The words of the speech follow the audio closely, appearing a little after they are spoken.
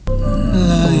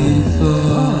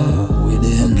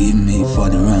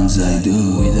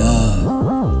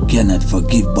cannot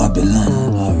forgive Babylon.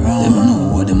 Them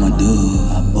know what them a do.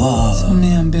 So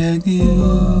me and beg you,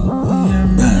 hear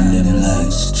me. Burn them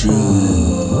like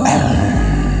straw.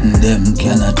 Them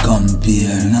cannot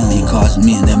compare, no. Because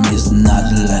me and them is not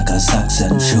like a socks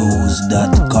and shoes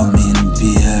that come in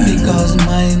pair. Because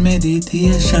my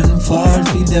meditation far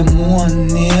feed them 1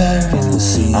 year.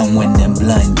 And when them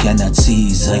blind cannot see,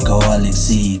 psychoholic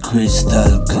see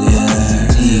crystal clear.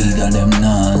 Either them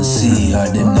not see or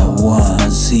them not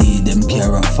want see. Them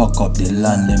care a fuck up the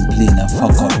land, them plane a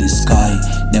fuck up the sky.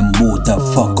 Them boat a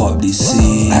fuck up the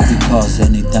sea. Because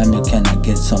anytime you cannot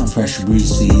get some fresh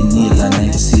breeze, we inhale and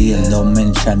exhale. Don't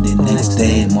mention the next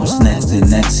day, must next the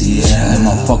next year. Them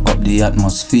a fuck up the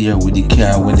atmosphere with the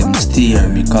car with them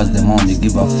steer. Because them only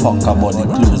give a fuck about the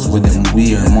clothes with them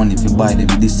wear. Money if you buy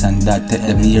them this and that, take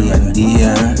them here and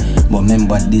there. But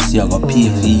remember this, you gotta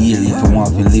pay for year. If you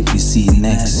want to live, you see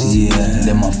next year.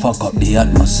 Them a fuck up the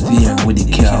atmosphere with the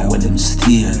car with them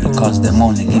steer. Because them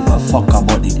only give a fuck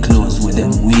about the clothes with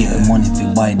them wear. Money if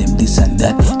you buy them this and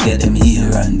that, get them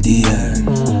here and there.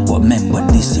 But remember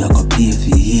this, you gotta pay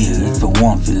for year. If you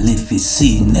want to live, you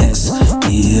see next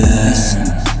year.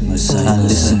 And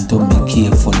listen to me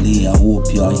carefully, I hope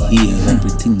you're here.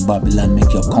 Everything Babylon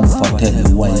make you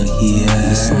comfortable while you're here.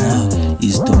 Listen up,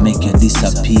 is to make you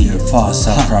disappear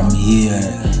faster from here.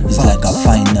 It's like a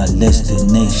final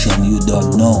destination you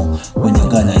don't know when you're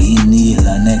gonna inhale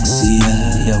and exhale.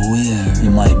 You're where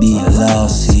you might be a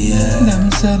lost here.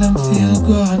 Them say them feel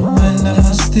good when them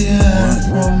a stare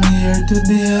from here to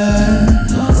there.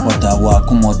 But I walk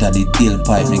come out of the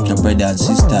tailpipe, make your brother and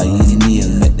sister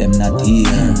inhale, make them not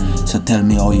hear. So tell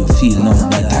me how you feel now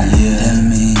that you're here. Tell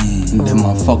me. Them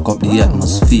a fuck up the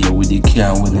atmosphere with the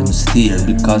car with them steer.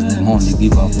 Because them only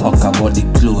give a fuck about the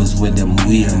clothes with them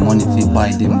wear. Money if you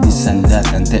buy them this and that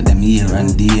and take them here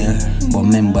and there.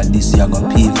 But remember this, you gotta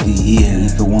pay for here.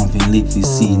 If you want to live, you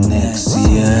see next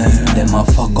year. Them a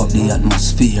fuck up the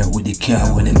atmosphere with the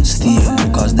car with them steer.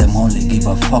 Because them only give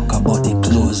a fuck about the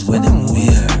clothes with them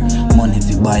wear. Money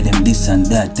if you buy them this and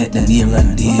that, take them here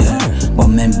and there. But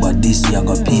remember this, you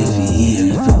gotta pay for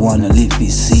here. If you wanna live,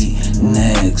 you see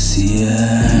next year.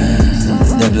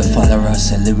 Devil followers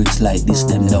say lyrics like this,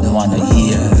 them don't wanna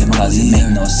hear. Because it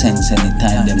make no sense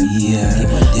anytime them hear.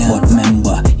 But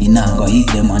remember, you not gonna hit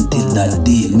them until that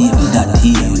day. Maybe that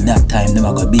year, that time them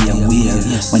a gonna be aware.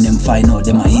 When them find out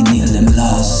them a inhale them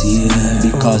last year.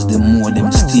 Because the more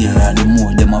them steer, the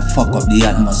more them a fuck up the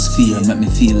atmosphere. Make me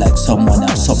feel like someone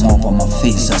have something up on my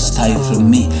face that stifle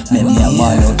me. Make me a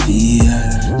ball out here.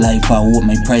 Life I hope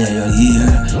my prayer you're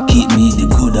here. Keep me in the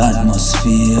good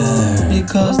atmosphere.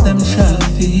 Because them shall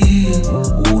feel.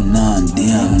 Oh nah,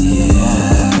 damn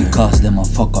yeah. Because them a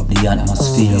fuck up the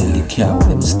atmosphere with the car with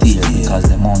them steer. Because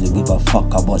them only give a fuck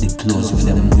about the clothes with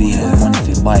them wear. Money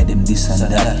if you buy them this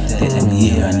and that, take them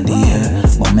here and there.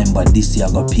 But remember this, you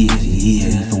gotta pay for here.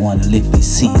 If you wanna live, you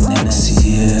see next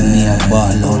year. Me a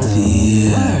ball out for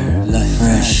here. Life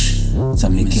fresh, so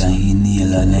me can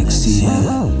inhale next year.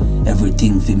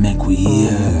 Everything fi make we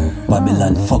hear.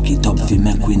 Babylon fuck it up fi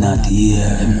make we not hear.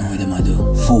 Them know what them a do.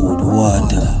 Food,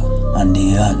 water, and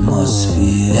the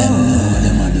atmosphere. Them know what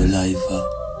them a do. Life,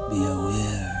 be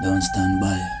aware. Don't stand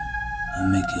by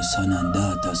and make your son and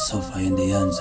daughter suffer in the hands